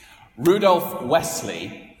Rudolf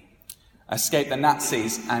Wesley escaped the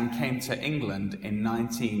Nazis and came to England in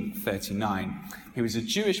 1939. He was a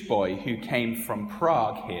Jewish boy who came from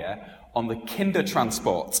Prague here on the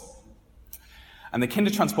Kindertransport. And the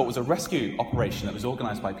Kindertransport was a rescue operation that was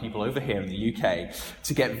organised by people over here in the UK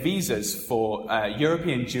to get visas for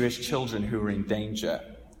European Jewish children who were in danger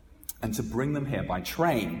and to bring them here by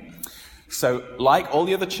train. So, like all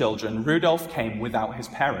the other children, Rudolf came without his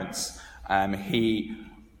parents. He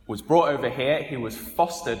was brought over here. He was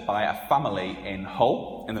fostered by a family in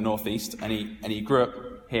Hull, in the northeast, and he grew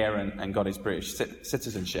up here and got his British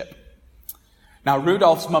citizenship. Now,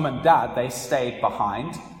 Rudolf's mum and dad, they stayed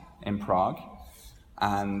behind in Prague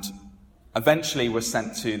and eventually were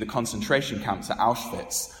sent to the concentration camps at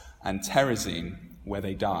Auschwitz and Terezin, where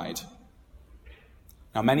they died.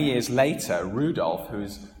 Now, many years later, Rudolf,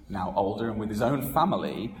 who's now older and with his own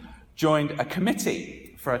family, joined a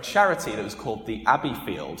committee for a charity that was called the Abbey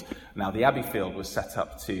Field. Now, the Abbey Field was set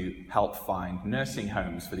up to help find nursing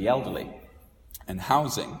homes for the elderly and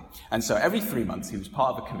housing. And so every 3 months he was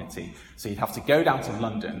part of a committee, so he'd have to go down to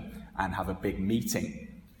London and have a big meeting.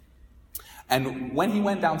 And when he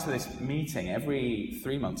went down to this meeting, every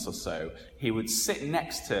 3 months or so, he would sit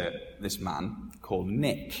next to this man called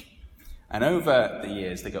Nick. And over the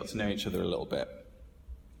years, they got to know each other a little bit.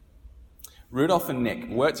 Rudolf and Nick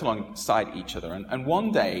worked alongside each other, and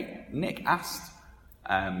one day, Nick asked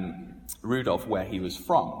Rudolf where he was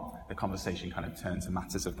from. The conversation kind of turned to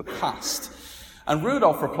matters of the past. And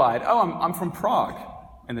Rudolf replied, I'm from Prague,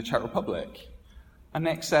 in the Czech Republic. And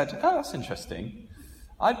Nick said, that's interesting.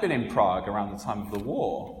 I'd been in Prague around the time of the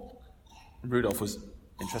war. And Rudolf was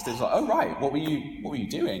interested. He was like, right, what were you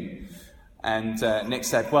doing? And Nick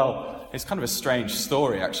said, well, it's kind of a strange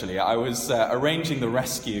story, actually. I was arranging the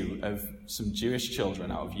rescue of some Jewish children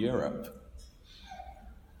out of Europe.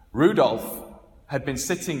 Rudolf had been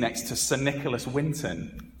sitting next to Sir Nicholas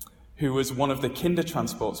Winton, who was one of the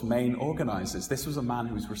Kindertransport's main organisers. This was a man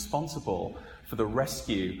who was responsible for the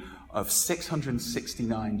rescue of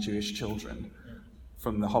 669 Jewish children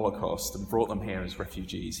from the Holocaust and brought them here as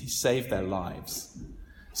refugees. He saved their lives.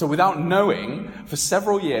 So without knowing, for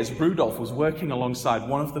several years, Rudolf was working alongside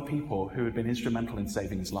one of the people who had been instrumental in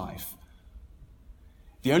saving his life.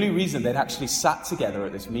 The only reason they'd actually sat together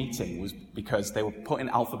at this meeting was because they were put in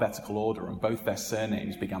alphabetical order and both their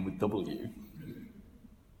surnames began with W.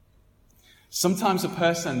 Sometimes a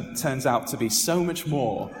person turns out to be so much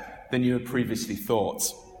more than you had previously thought.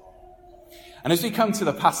 And as we come to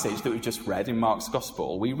the passage that we've just read in Mark's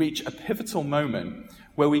Gospel, we reach a pivotal moment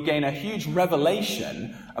where we gain a huge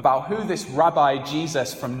revelation about who this Rabbi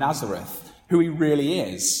Jesus from Nazareth, who he really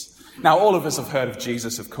is. Now, all of us have heard of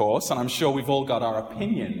Jesus, of course, and I'm sure we've all got our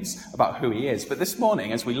opinions about who he is. But this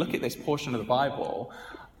morning, as we look at this portion of the Bible,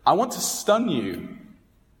 I want to stun you.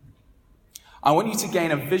 I want you to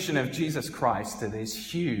gain a vision of Jesus Christ that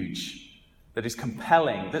is huge, that is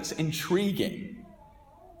compelling, that's intriguing.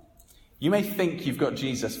 You may think you've got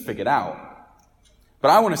Jesus figured out,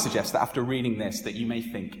 but I want to suggest that after reading this, that you may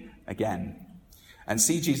think again and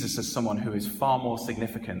see Jesus as someone who is far more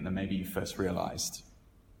significant than maybe you first realized.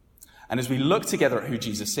 And as we look together at who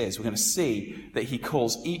Jesus is, we're going to see that he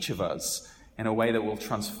calls each of us in a way that will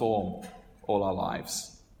transform all our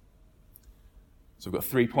lives. So we've got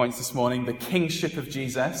 3 points this morning: the kingship of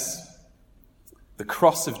Jesus, the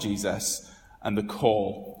cross of Jesus, and the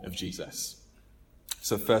call of Jesus.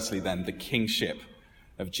 So firstly then, the kingship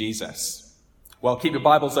of Jesus. Well, keep your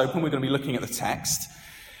Bibles open. We're going to be looking at the text.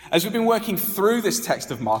 As we've been working through this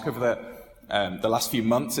text of Mark over the last few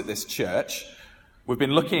months at this church, we've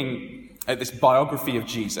been looking at this biography of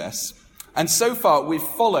Jesus. And so far, we've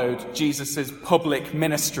followed Jesus' public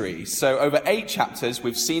ministry. So over 8 chapters,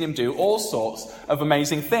 we've seen him do all sorts of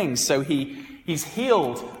amazing things. So he's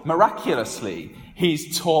healed miraculously.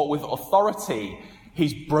 He's taught with authority.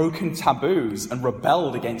 He's broken taboos and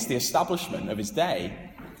rebelled against the establishment of his day.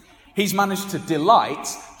 He's managed to delight,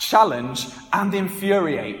 challenge, and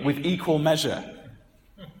infuriate with equal measure.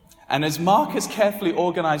 And as Mark has carefully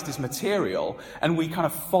organized his material, and we kind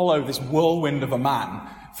of follow this whirlwind of a man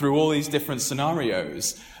through all these different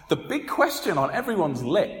scenarios, the big question on everyone's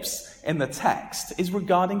lips in the text is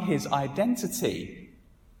regarding his identity.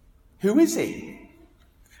 Who is he?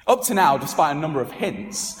 Up to now, despite a number of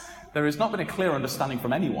hints, there has not been a clear understanding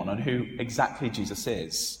from anyone on who exactly Jesus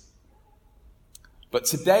is. But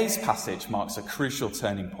today's passage marks a crucial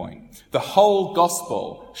turning point. The whole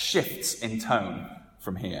gospel shifts in tone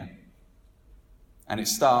from here. And it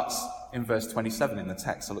starts in verse 27 in the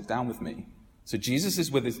text, so look down with me. So Jesus is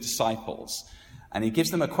with his disciples, and he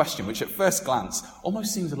gives them a question which at first glance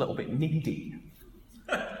almost seems a little bit needy.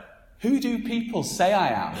 Who do people say I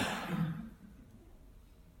am?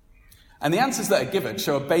 And the answers that are given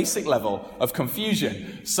show a basic level of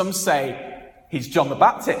confusion. Some say he's John the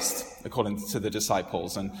Baptist, according to the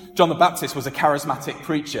disciples. And John the Baptist was a charismatic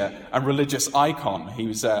preacher and religious icon. He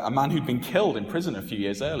was a man who'd been killed in prison a few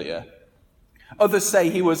years earlier. Others say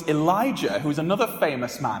he was Elijah, who was another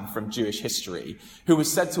famous man from Jewish history, who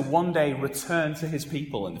was said to one day return to his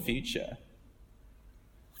people in the future.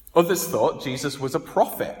 Others thought Jesus was a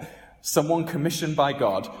prophet, someone commissioned by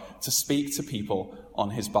God to speak to people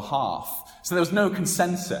on his behalf. So there was no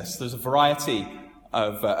consensus. There's a variety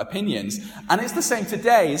of opinions. And it's the same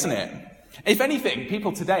today, isn't it? If anything,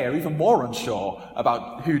 people today are even more unsure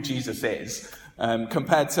about who Jesus is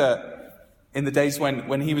compared to in the days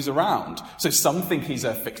when he was around. So some think he's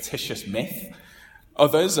a fictitious myth.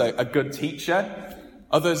 Others a good teacher.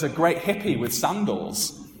 Others a great hippie with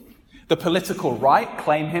sandals. The political right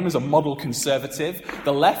claim him as a model conservative.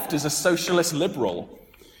 The left is a socialist liberal.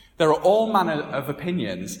 There are all manner of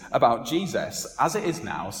opinions about Jesus. As it is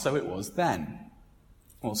now, so it was then.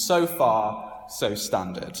 Well, so far, so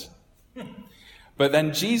standard. But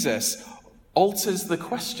then Jesus alters the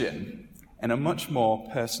question in a much more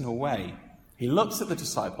personal way. He looks at the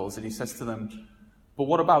disciples and he says to them, "But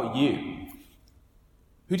what about you?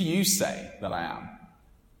 Who do you say that I am?"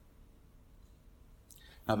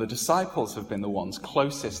 Now, the disciples have been the ones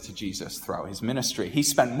closest to Jesus throughout his ministry. He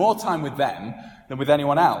spent more time with them than with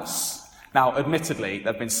anyone else. Now, admittedly,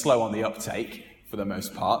 they've been slow on the uptake for the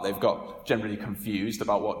most part. They've got generally confused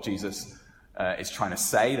about what Jesus is trying to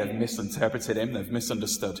say. They've misinterpreted him. They've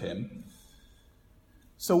misunderstood him.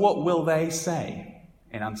 So what will they say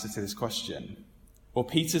in answer to this question? Well,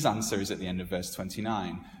 Peter's answer is at the end of verse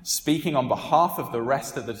 29. Speaking on behalf of the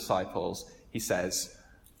rest of the disciples, he says,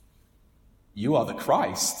 "You are the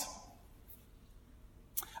Christ."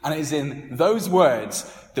 And it is in those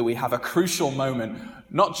words that we have a crucial moment,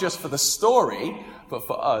 not just for the story, but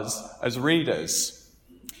for us as readers.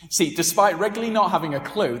 See, despite regularly not having a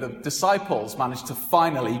clue, the disciples managed to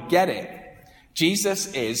finally get it. Jesus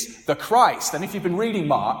is the Christ. And if you've been reading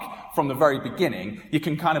Mark from the very beginning, you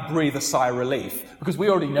can kind of breathe a sigh of relief, because we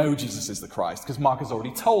already know Jesus is the Christ, because Mark has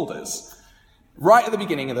already told us. Right at the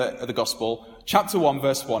beginning of the Gospel, chapter 1,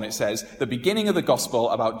 verse 1, it says, the beginning of the Gospel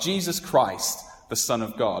about Jesus Christ, the Son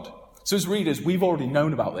of God. So as readers, we've already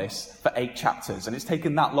known about this for 8 chapters, and it's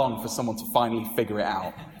taken that long for someone to finally figure it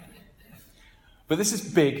out. But this is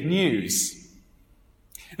big news.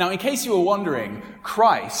 Now, in case you were wondering,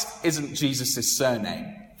 Christ isn't Jesus'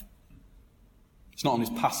 surname. It's not on his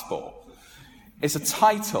passport. It's a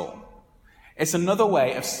title. It's another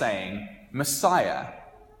way of saying Messiah.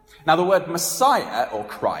 Now, the word Messiah, or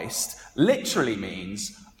Christ, literally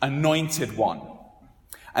means anointed one.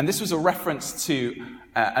 And this was a reference to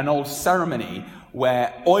an old ceremony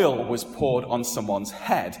where oil was poured on someone's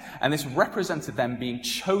head. And this represented them being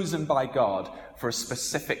chosen by God for a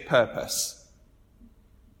specific purpose.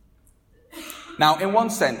 Now, in one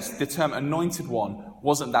sense, the term anointed one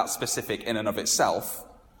wasn't that specific in and of itself.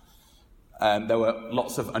 There were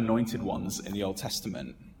lots of anointed ones in the Old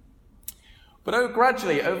Testament. But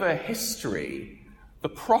gradually, over history, the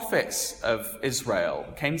prophets of Israel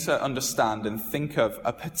came to understand and think of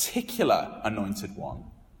a particular anointed one,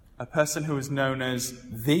 a person who was known as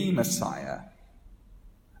the Messiah,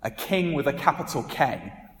 a king with a capital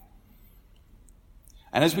K.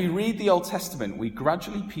 And as we read the Old Testament, we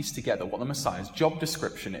gradually piece together what the Messiah's job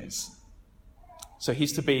description is. So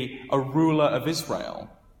he's to be a ruler of Israel,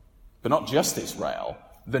 but not just Israel,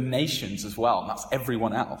 the nations as well, and that's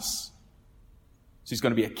everyone else. So he's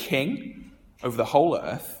going to be a king over the whole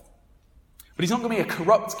earth, but he's not going to be a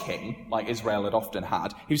corrupt king like Israel had often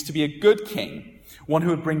had. He was to be a good king, one who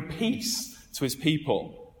would bring peace to his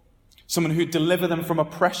people, someone who would deliver them from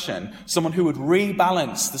oppression, someone who would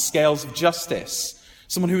rebalance the scales of justice,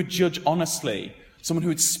 someone who would judge honestly, someone who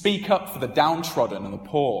would speak up for the downtrodden and the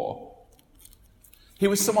poor. He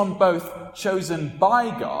was someone both chosen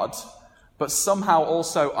by God, but somehow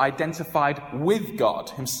also identified with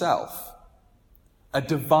God himself. A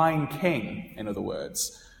divine king, in other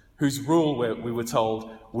words, whose rule, we were told,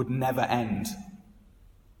 would never end.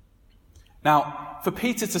 Now, for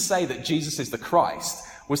Peter to say that Jesus is the Christ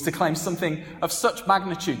was to claim something of such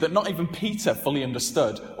magnitude that not even Peter fully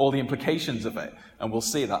understood all the implications of it, and we'll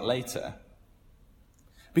see that later.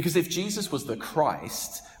 Because if Jesus was the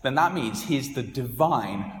Christ, then that means he is the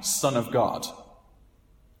divine Son of God.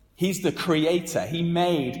 He's the creator. He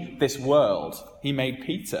made this world. He made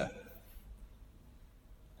Peter.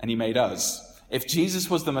 And he made us. If Jesus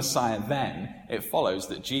was the Messiah then, it follows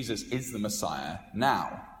that Jesus is the Messiah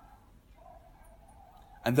now.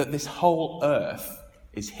 And that this whole earth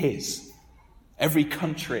is his. Every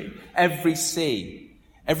country, every sea,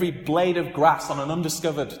 every blade of grass on an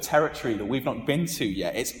undiscovered territory that we've not been to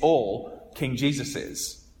yet, it's all King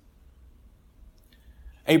Jesus's.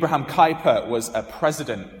 Abraham Kuyper was a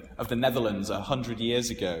president of the Netherlands 100 years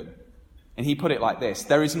ago. And he put it like this: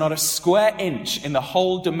 there is not a square inch in the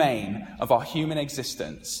whole domain of our human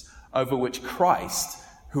existence over which Christ,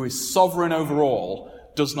 who is sovereign over all,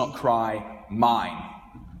 does not cry, mine.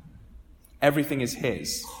 Everything is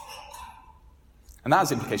his. And that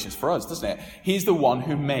has implications for us, doesn't it? He's the one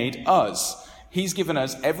who made us. He's given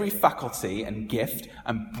us every faculty and gift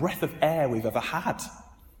and breath of air we've ever had.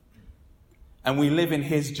 And we live in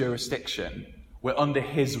his jurisdiction. We're under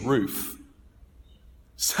his roof.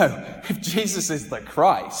 So, if Jesus is the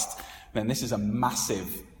Christ, then this is a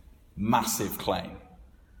massive, massive claim.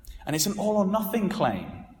 And it's an all-or-nothing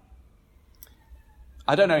claim.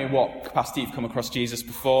 I don't know in what capacity you've come across Jesus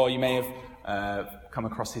before. You may have come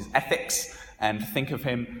across his ethics and think of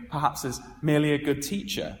him perhaps as merely a good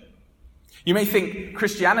teacher. You may think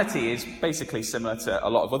Christianity is basically similar to a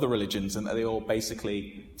lot of other religions and that they all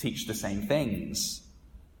basically teach the same things.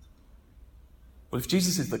 Well, if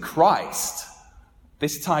Jesus is the Christ,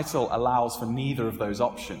 this title allows for neither of those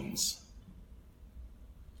options.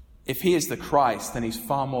 If he is the Christ, then he's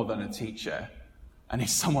far more than a teacher, and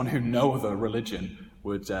he's someone who no other religion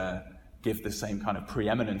would give the same kind of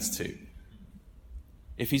preeminence to.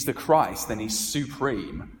 If he's the Christ, then he's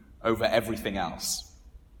supreme over everything else.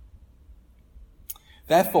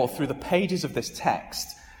 Therefore, through the pages of this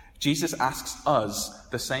text, Jesus asks us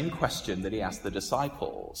the same question that he asked the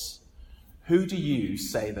disciples. Who do you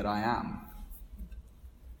say that I am?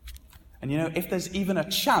 And if there's even a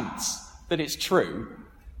chance that it's true,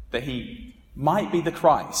 that he might be the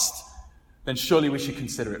Christ, then surely we should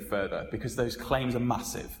consider it further, because those claims are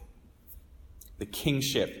massive. The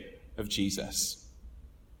kingship of Jesus.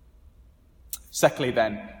 Secondly,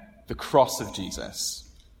 then, the cross of Jesus.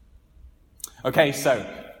 Okay, so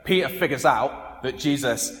Peter figures out that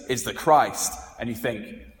Jesus is the Christ, and you think,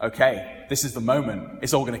 okay, this is the moment.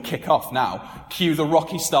 It's all going to kick off now. Cue the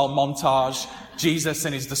Rocky-style montage. Jesus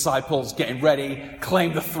and his disciples getting ready,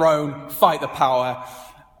 claim the throne, fight the power.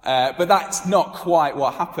 But that's not quite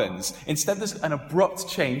what happens. Instead, there's an abrupt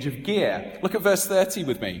change of gear. Look at verse 30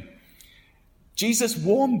 with me. Jesus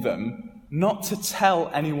warned them not to tell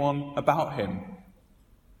anyone about him.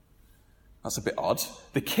 That's a bit odd.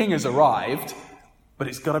 The king has arrived, but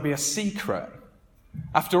it's got to be a secret.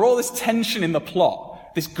 After all this tension in the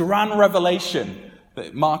plot, this grand revelation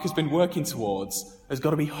that Mark has been working towards has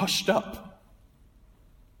got to be hushed up.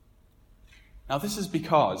 Now, this is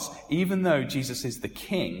because even though Jesus is the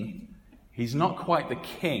king, he's not quite the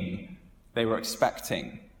king they were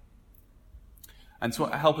expecting. And to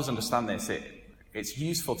help us understand this, it's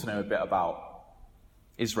useful to know a bit about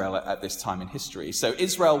Israel at this time in history. So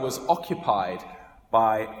Israel was occupied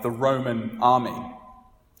by the Roman army,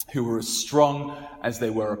 who were as strong as they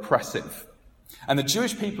were oppressive. And the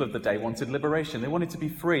Jewish people of the day wanted liberation. They wanted to be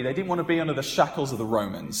free. They didn't want to be under the shackles of the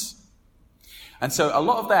Romans. And so a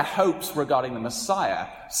lot of their hopes regarding the Messiah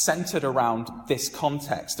centered around this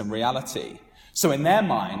context and reality. So in their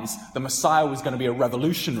minds, the Messiah was going to be a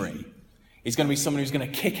revolutionary. He's going to be someone who's going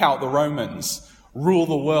to kick out the Romans, rule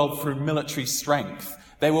the world through military strength.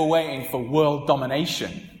 They were waiting for world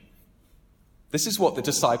domination. This is what the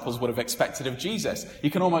disciples would have expected of Jesus. You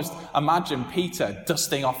can almost imagine Peter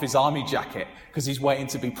dusting off his army jacket because he's waiting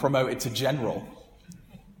to be promoted to general.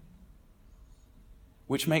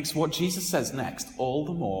 Which makes what Jesus says next all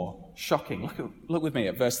the more shocking. Look with me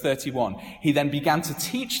at verse 31. He then began to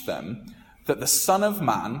teach them that the Son of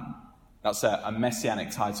Man, that's a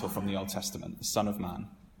messianic title from the Old Testament, the Son of Man,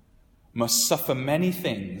 must suffer many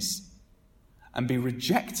things and be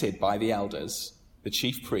rejected by the elders, the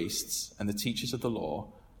chief priests, and the teachers of the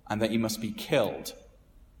law, and that he must be killed,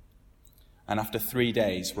 and after 3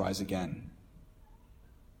 days rise again.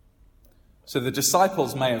 So the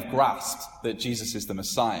disciples may have grasped that Jesus is the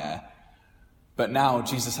Messiah, but now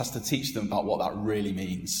Jesus has to teach them about what that really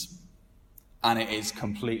means. And it is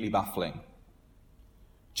completely baffling.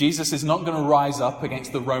 Jesus is not going to rise up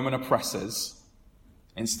against the Roman oppressors.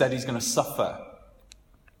 Instead, he's going to suffer.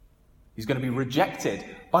 He's going to be rejected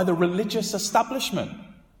by the religious establishment.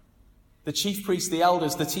 The chief priests, the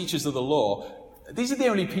elders, the teachers of the law. These are the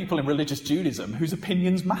only people in religious Judaism whose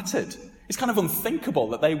opinions mattered. It's kind of unthinkable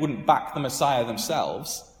that they wouldn't back the Messiah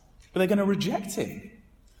themselves, but they're going to reject him.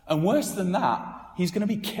 And worse than that, he's going to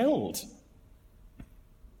be killed.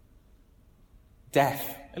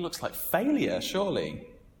 Death. It looks like failure, surely.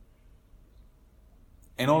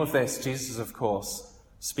 In all of this, Jesus is, of course,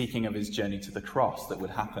 speaking of his journey to the cross that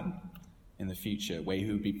would happen in the future, where he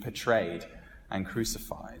would be betrayed and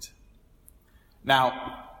crucified.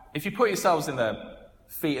 Now, if you put yourselves in the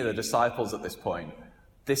feet of the disciples at this point,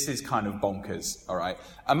 this is kind of bonkers, all right?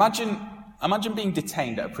 Imagine being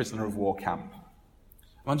detained at a prisoner of war camp.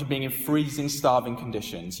 Imagine being in freezing, starving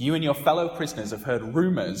conditions. You and your fellow prisoners have heard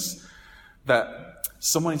rumors that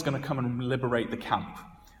someone is going to come and liberate the camp,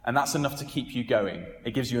 and that's enough to keep you going.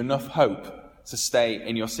 It gives you enough hope to stay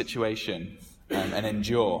in your situation and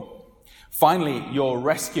endure. Finally, your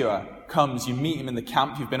rescuer comes, you meet him in the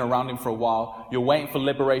camp, you've been around him for a while, you're waiting for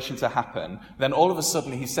liberation to happen. Then all of a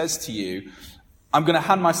sudden he says to you, I'm going to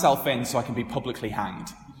hand myself in so I can be publicly hanged.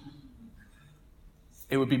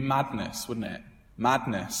 It would be madness, wouldn't it?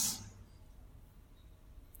 Madness.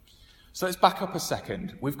 So let's back up a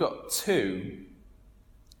second. We've got two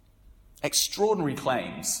extraordinary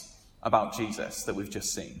claims about Jesus that we've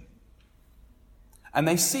just seen. And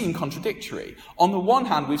they seem contradictory. On the one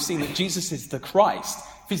hand, we've seen that Jesus is the Christ.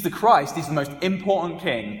 If he's the Christ, he's the most important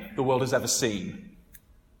king the world has ever seen.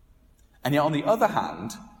 And yet on the other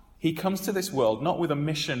hand, he comes to this world not with a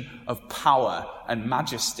mission of power and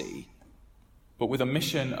majesty, but with a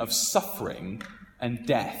mission of suffering and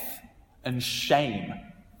death and shame.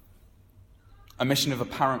 A mission of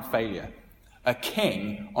apparent failure. A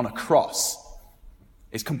king on a cross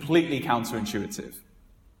is completely counterintuitive.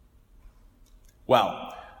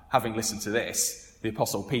 Well, having listened to this, the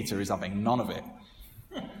Apostle Peter is having none of it.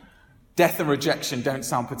 Death and rejection don't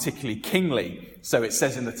sound particularly kingly, so it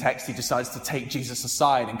says in the text he decides to take Jesus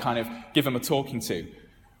aside and kind of give him a talking to.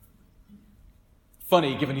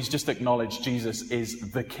 Funny, given he's just acknowledged Jesus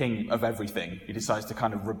is the king of everything. He decides to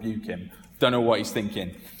kind of rebuke him. Don't know what he's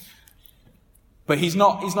thinking. But he's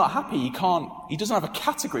not happy. He doesn't have a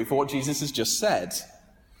category for what Jesus has just said.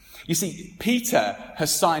 You see, Peter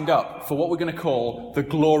has signed up for what we're going to call the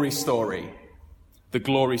glory story. The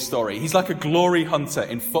glory story. He's like a glory hunter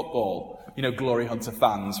in football. You know, glory hunter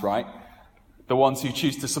fans, right? The ones who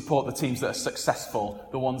choose to support the teams that are successful,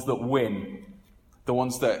 the ones that win, the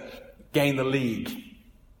ones that gain the league.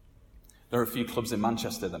 There are a few clubs in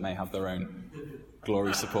Manchester that may have their own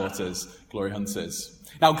glory supporters, glory hunters.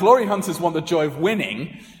 Now, glory hunters want the joy of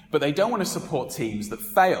winning, but they don't want to support teams that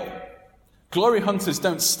fail. Glory hunters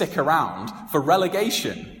don't stick around for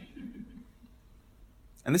relegation.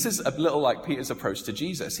 And this is a little like Peter's approach to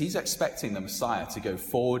Jesus. He's expecting the Messiah to go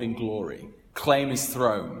forward in glory, claim his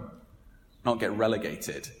throne, not get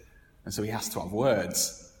relegated. And so he has to have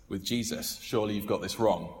words with Jesus. Surely you've got this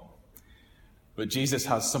wrong. But Jesus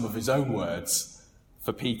has some of his own words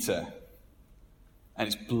for Peter. And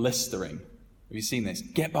it's blistering. Have you seen this?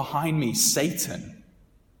 Get behind me, Satan.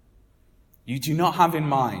 You do not have in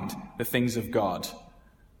mind the things of God,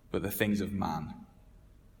 but the things of man.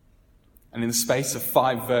 And in the space of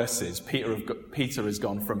 5 verses, Peter has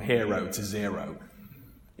gone from hero to zero.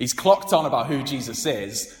 He's clocked on about who Jesus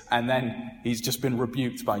is, and then he's just been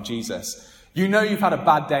rebuked by Jesus. You know you've had a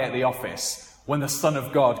bad day at the office when the Son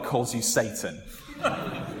of God calls you Satan.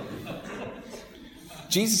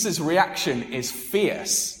 Jesus' reaction is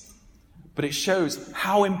fierce. But it shows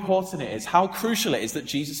how important it is, how crucial it is that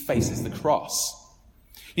Jesus faces the cross.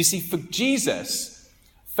 You see, for Jesus,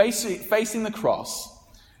 facing the cross,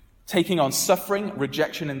 taking on suffering,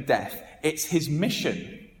 rejection, and death, it's his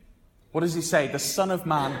mission. What does he say? The Son of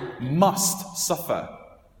Man must suffer.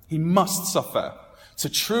 He must suffer to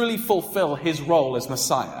truly fulfill his role as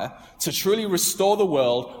Messiah, to truly restore the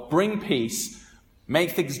world, bring peace,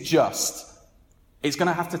 make things just. It's going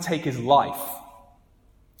to have to take his life.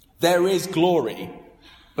 There is glory,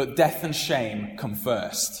 but death and shame come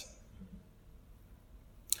first.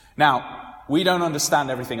 Now, we don't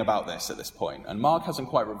understand everything about this at this point, and Mark hasn't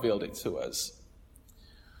quite revealed it to us.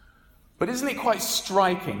 But isn't it quite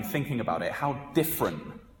striking, thinking about it, how different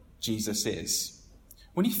Jesus is?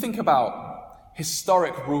 When you think about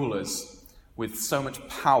historic rulers with so much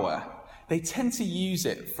power, they tend to use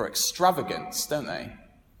it for extravagance, don't they?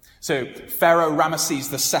 So Pharaoh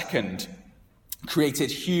Ramesses II created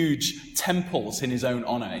huge temples in his own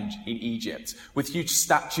honor in Egypt, with huge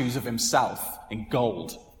statues of himself in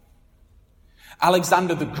gold.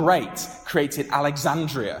 Alexander the Great created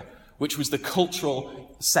Alexandria, which was the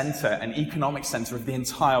cultural center and economic center of the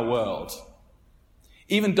entire world.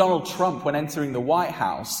 Even Donald Trump, when entering the White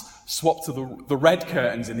House, swapped the red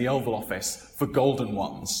curtains in the Oval Office for golden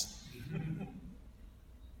ones.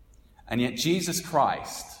 And yet Jesus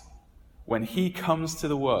Christ, when he comes to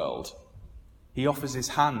the world, he offers his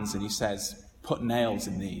hands and he says, put nails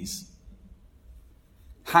in these.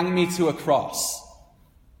 Hang me to a cross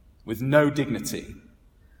with no dignity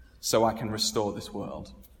so I can restore this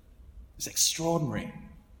world. It's extraordinary.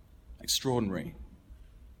 Extraordinary.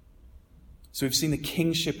 So we've seen the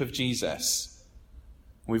kingship of Jesus.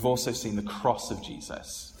 We've also seen the cross of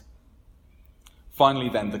Jesus. Finally,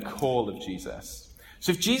 then, the call of Jesus.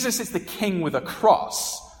 So if Jesus is the king with a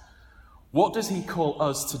cross, what does he call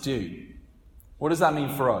us to do? What does that mean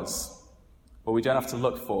for us? Well, we don't have to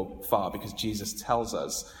look far because Jesus tells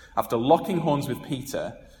us. After locking horns with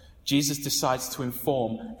Peter, Jesus decides to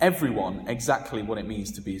inform everyone exactly what it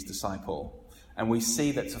means to be his disciple. And we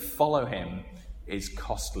see that to follow him is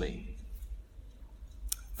costly.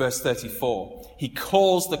 Verse 34, he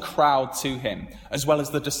calls the crowd to him, as well as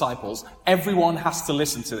the disciples. Everyone has to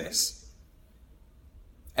listen to this.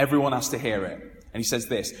 Everyone has to hear it. And he says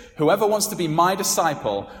this, whoever wants to be my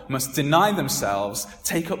disciple must deny themselves,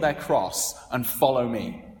 take up their cross, and follow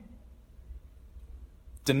me.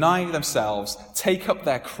 Deny themselves, take up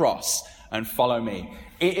their cross, and follow me.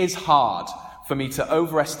 It is hard for me to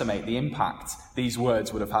overestimate the impact these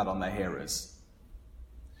words would have had on their hearers.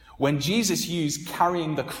 When Jesus used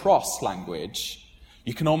carrying the cross language,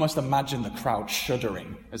 you can almost imagine the crowd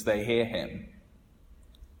shuddering as they hear him,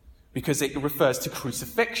 because it refers to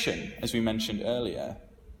crucifixion, as we mentioned earlier.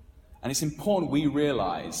 And it's important we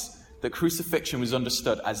realize that crucifixion was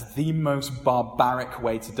understood as the most barbaric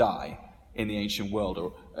way to die in the ancient world,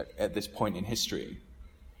 or at this point in history.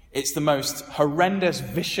 It's the most horrendous,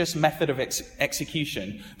 vicious method of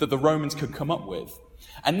execution that the Romans could come up with.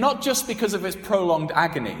 And not just because of its prolonged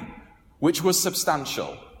agony, which was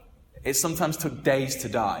substantial. It sometimes took days to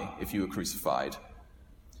die if you were crucified.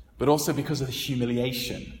 But also because of the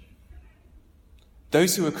humiliation.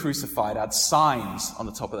 Those who were crucified had signs on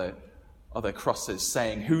the top of their crosses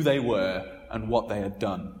saying who they were and what they had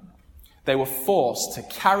done. They were forced to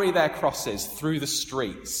carry their crosses through the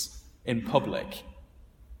streets in public,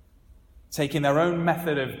 taking their own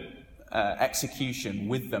method of execution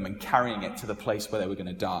with them and carrying it to the place where they were going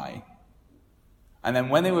to die. And then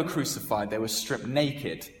when they were crucified, they were stripped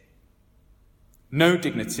naked, no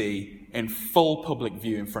dignity, in full public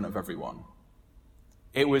view in front of everyone.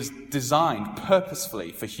 It was designed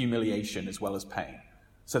purposefully for humiliation as well as pain,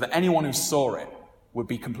 so that anyone who saw it would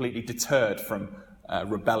be completely deterred from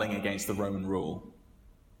rebelling against the Roman rule.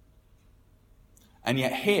 And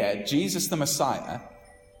yet here, Jesus the Messiah,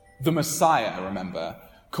 remember,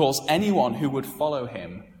 calls anyone who would follow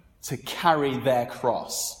him to carry their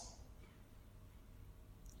cross.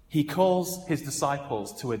 He calls his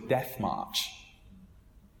disciples to a death march.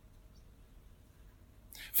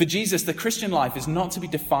 For Jesus, the Christian life is not to be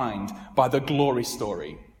defined by the glory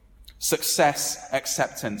story, success,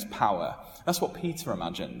 acceptance, power. That's what Peter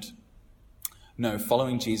imagined. No,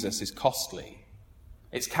 following Jesus is costly.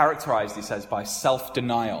 It's characterized, he says, by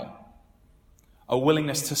self-denial, a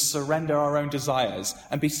willingness to surrender our own desires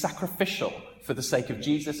and be sacrificial for the sake of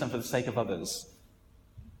Jesus and for the sake of others.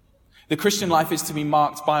 The Christian life is to be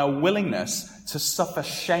marked by a willingness to suffer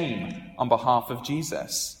shame on behalf of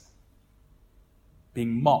Jesus,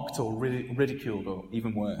 being mocked or ridiculed or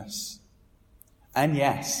even worse. And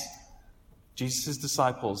yes, Jesus'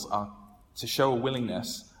 disciples are to show a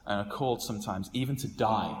willingness and are called sometimes even to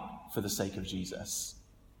die for the sake of Jesus.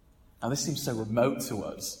 Now this seems so remote to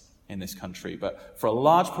us in this country, but for a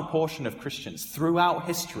large proportion of Christians throughout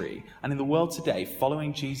history and in the world today,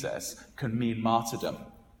 following Jesus can mean martyrdom.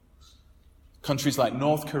 Countries like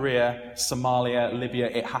North Korea, Somalia, Libya,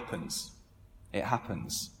 it happens. It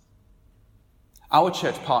happens. Our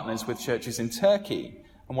church partners with churches in Turkey,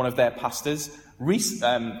 and one of their pastors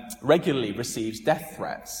regularly receives death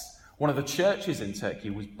threats. One of the churches in Turkey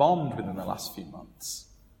was bombed within the last few months.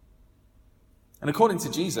 And according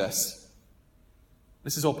to Jesus,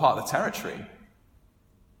 this is all part of the territory.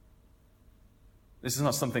 This is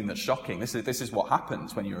not something that's shocking. This is what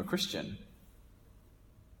happens when you're a Christian.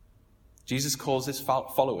 Jesus calls his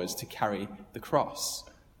followers to carry the cross.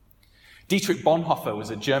 Dietrich Bonhoeffer was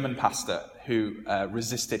a German pastor who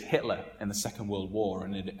resisted Hitler in the Second World War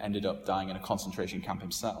and ended up dying in a concentration camp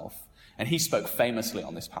himself. And he spoke famously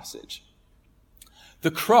on this passage.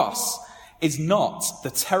 The cross is not the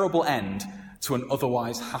terrible end to an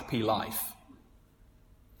otherwise happy life,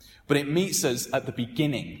 but it meets us at the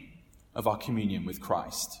beginning of our communion with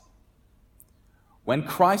Christ. When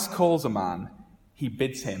Christ calls a man, he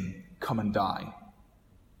bids him come and die.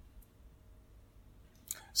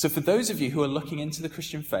 So for those of you who are looking into the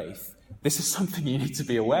Christian faith, this is something you need to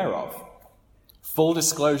be aware of. Full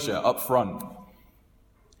disclosure up front.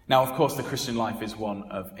 Now, of course, the Christian life is one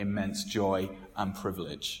of immense joy and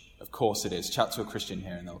privilege. Of course it is. Chat to a Christian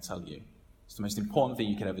here and they'll tell you. It's the most important thing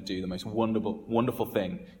you could ever do. The most wonderful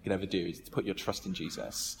thing you could ever do is to put your trust in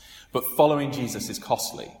Jesus. But following Jesus is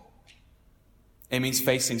costly. It means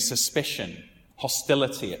facing suspicion,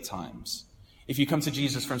 hostility at times. If you come to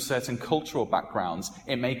Jesus from certain cultural backgrounds,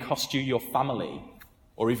 it may cost you your family,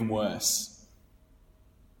 or even worse.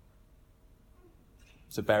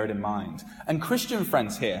 So bear it in mind. And Christian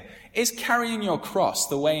friends here, is carrying your cross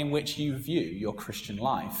the way in which you view your Christian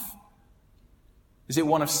life? Is it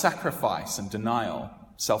one of sacrifice and denial,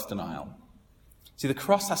 self-denial? See, the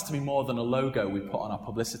cross has to be more than a logo we put on our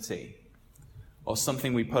publicity or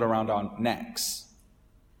something we put around our necks.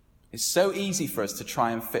 It's so easy for us to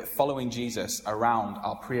try and fit following Jesus around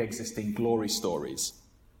our pre-existing glory stories.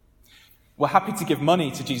 We're happy to give money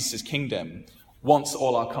to Jesus' kingdom once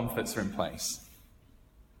all our comforts are in place.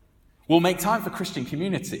 We'll make time for Christian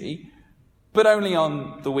community, but only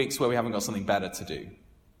on the weeks where we haven't got something better to do.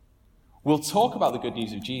 We'll talk about the good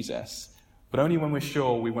news of Jesus, but only when we're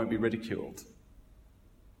sure we won't be ridiculed.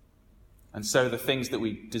 And so the things that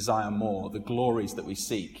we desire more, the glories that we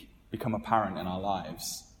seek, become apparent in our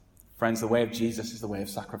lives. Friends, the way of Jesus is the way of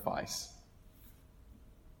sacrifice.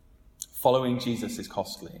 Following Jesus is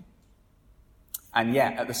costly. And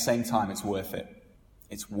yet, at the same time, it's worth it.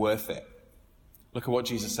 It's worth it. Look at what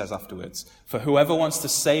Jesus says afterwards. For whoever wants to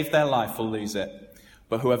save their life will lose it,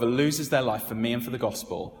 but whoever loses their life for me and for the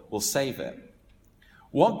gospel will save it.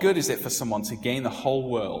 What good is it for someone to gain the whole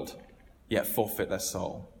world, yet forfeit their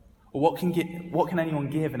soul? Or what can anyone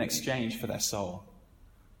give in exchange for their soul?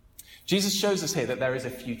 Jesus shows us here that there is a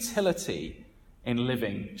futility in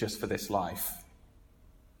living just for this life.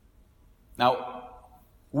 Now,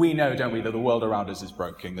 we know, don't we, that the world around us is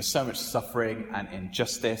broken. There's so much suffering and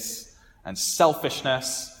injustice and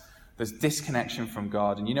selfishness. There's disconnection from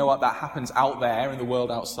God. And you know what? That happens out there in the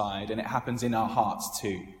world outside, and it happens in our hearts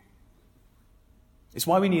too. It's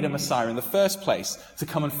why we need a Messiah in the first place, to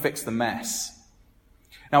come and fix the mess.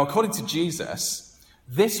 Now, according to Jesus,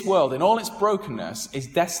 this world, in all its brokenness, is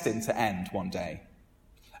destined to end one day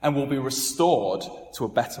and will be restored to a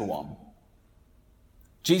better one.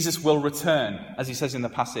 Jesus will return, as he says in the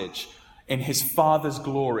passage, in his Father's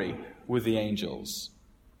glory with the angels.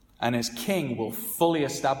 And as king will fully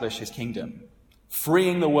establish his kingdom,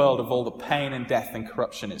 freeing the world of all the pain and death and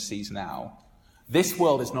corruption it sees now. This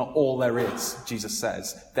world is not all there is, Jesus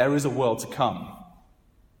says. There is a world to come.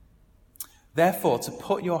 Therefore, to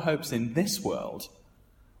put your hopes in this world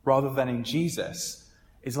rather than in Jesus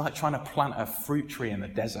is like trying to plant a fruit tree in the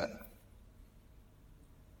desert.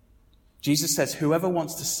 Jesus says, whoever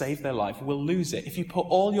wants to save their life will lose it. If you put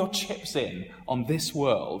all your chips in on this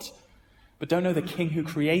world, but don't know the King who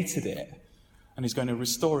created it and is going to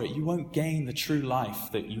restore it, you won't gain the true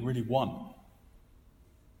life that you really want.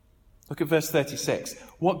 Look at verse 36.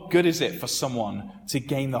 What good is it for someone to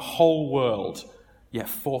gain the whole world, yet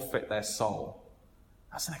forfeit their soul?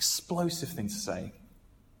 That's an explosive thing to say.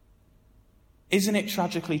 Isn't it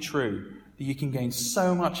tragically true that you can gain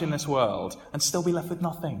so much in this world and still be left with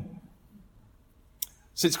nothing?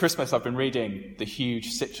 Since Christmas, I've been reading the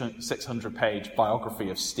huge 600-page biography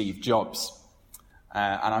of Steve Jobs.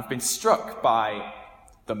 And I've been struck by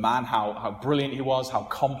the man, how brilliant he was, how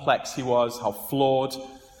complex he was, how flawed,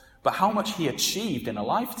 but how much he achieved in a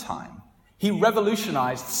lifetime. He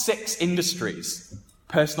revolutionized 6 industries: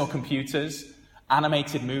 personal computers,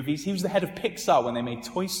 animated movies. He was the head of Pixar when they made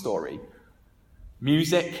Toy Story.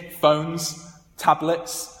 Music, phones,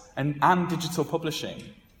 tablets, and digital publishing.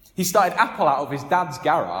 He started Apple out of his dad's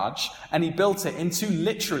garage, and he built it into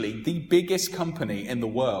literally the biggest company in the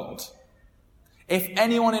world. If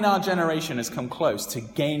anyone in our generation has come close to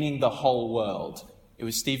gaining the whole world, it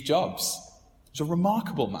was Steve Jobs. He was a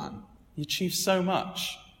remarkable man. He achieved so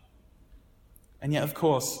much. And yet, of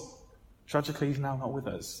course, tragically, he's now not with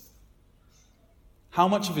us. How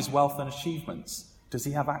much of his wealth and achievements does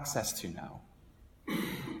he have access to now?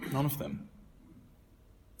 None of them.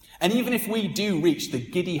 And even if we do reach the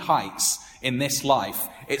giddy heights in this life,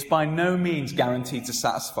 it's by no means guaranteed to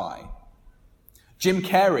satisfy. Jim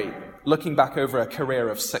Carrey, looking back over a career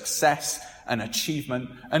of success and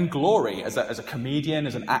achievement and glory as a comedian,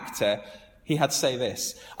 as an actor, he had to say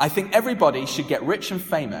this: I think everybody should get rich and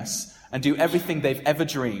famous and do everything they've ever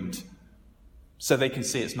dreamed so they can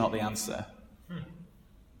see it's not the answer.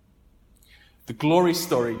 The glory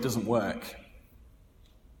story doesn't work.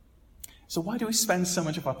 So why do we spend so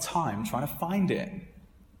much of our time trying to find it?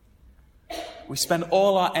 We spend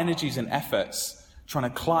all our energies and efforts trying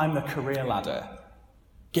to climb the career ladder,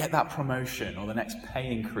 get that promotion or the next pay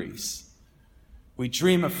increase. We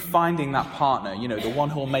dream of finding that partner, the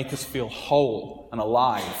one who will make us feel whole and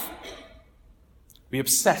alive. We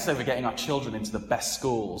obsess over getting our children into the best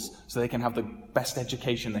schools so they can have the best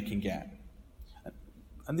education they can get.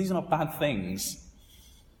 And these are not bad things.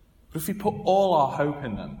 But if we put all our hope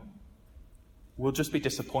in them, we'll just be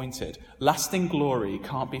disappointed. Lasting glory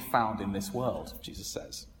can't be found in this world, Jesus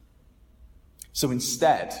says. So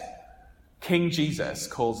instead, King Jesus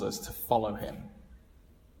calls us to follow him.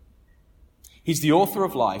 He's the author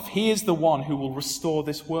of life. He is the one who will restore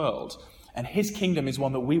this world. And his kingdom is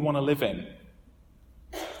one that we want to live in.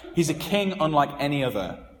 He's a king unlike any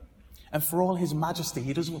other. And for all his majesty,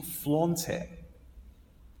 he doesn't flaunt it,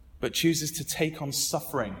 but chooses to take on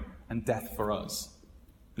suffering and death for us.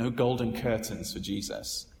 No golden curtains for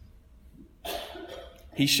Jesus.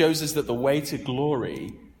 He shows us that the way to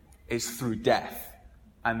glory is through death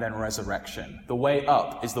and then resurrection. The way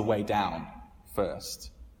up is the way down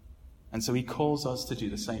first. And so he calls us to do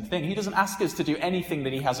the same thing. He doesn't ask us to do anything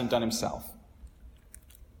that he hasn't done himself.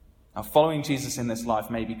 Now, following Jesus in this life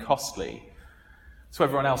may be costly. To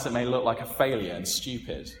everyone else, it may look like a failure and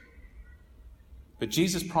stupid. But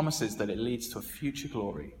Jesus promises that it leads to a future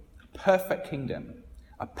glory, a perfect kingdom,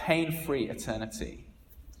 a pain-free eternity.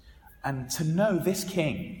 And to know this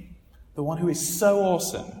King, the one who is so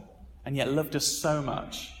awesome and yet loved us so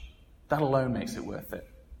much, that alone makes it worth it.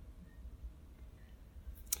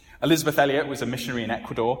 Elizabeth Elliot was a missionary in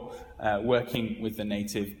Ecuador, working with the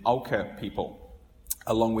native Auca people,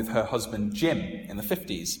 along with her husband Jim in the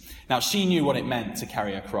 50s. Now, she knew what it meant to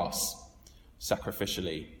carry a cross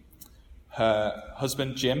sacrificially. Her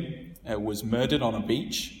husband Jim was murdered on a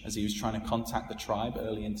beach as he was trying to contact the tribe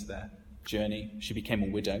early into their journey. She became a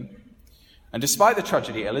widow. And despite the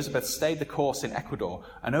tragedy, Elizabeth stayed the course in Ecuador,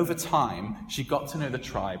 and over time, she got to know the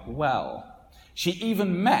tribe well. She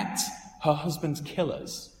even met her husband's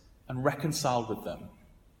killers and reconciled with them.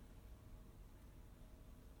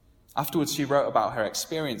 Afterwards, she wrote about her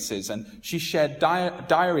experiences, and she shared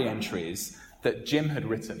diary entries that Jim had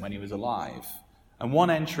written when he was alive. And one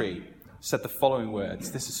entry said the following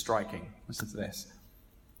words. This is striking. Listen to this.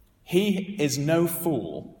 He is no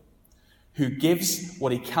fool who gives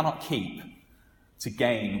what he cannot keep to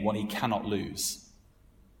gain what he cannot lose.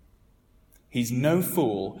 He's no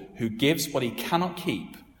fool who gives what he cannot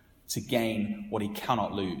keep to gain what he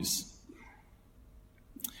cannot lose.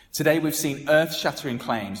 Today we've seen earth-shattering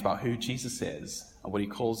claims about who Jesus is and what he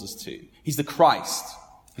calls us to. He's the Christ.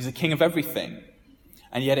 He's the King of everything.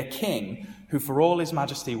 And yet a king who for all his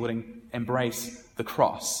majesty would embrace the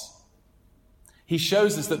cross. He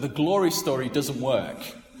shows us that the glory story doesn't work,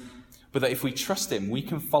 but that if we trust him, we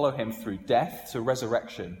can follow him through death to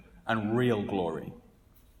resurrection and real glory.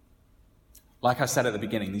 Like I said at the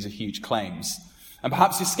beginning, these are huge claims. And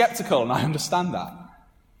perhaps you're skeptical, and I understand that.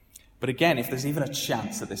 But again, if there's even a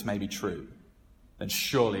chance that this may be true, then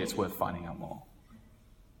surely it's worth finding out more.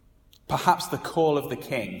 Perhaps the call of the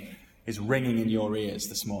King is ringing in your ears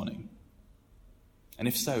this morning. And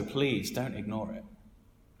if so, please don't ignore it.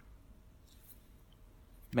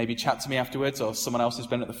 Maybe chat to me afterwards, or someone else who's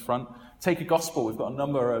been at the front. Take a gospel. We've got a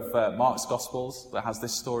number of Mark's Gospels that has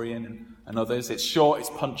this story in, and others. It's short, it's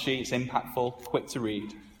punchy, it's impactful, quick to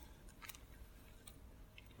read.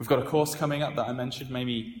 We've got a course coming up that I mentioned.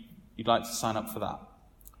 Maybe you'd like to sign up for that.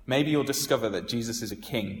 Maybe you'll discover that Jesus is a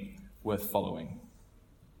king worth following.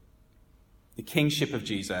 The kingship of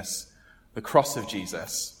Jesus, the cross of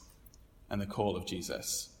Jesus, and the call of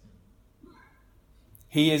Jesus.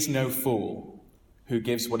 He is no fool who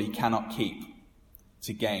gives what he cannot keep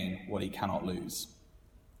to gain what he cannot lose.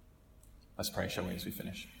 Let's pray, shall we, as we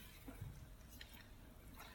finish.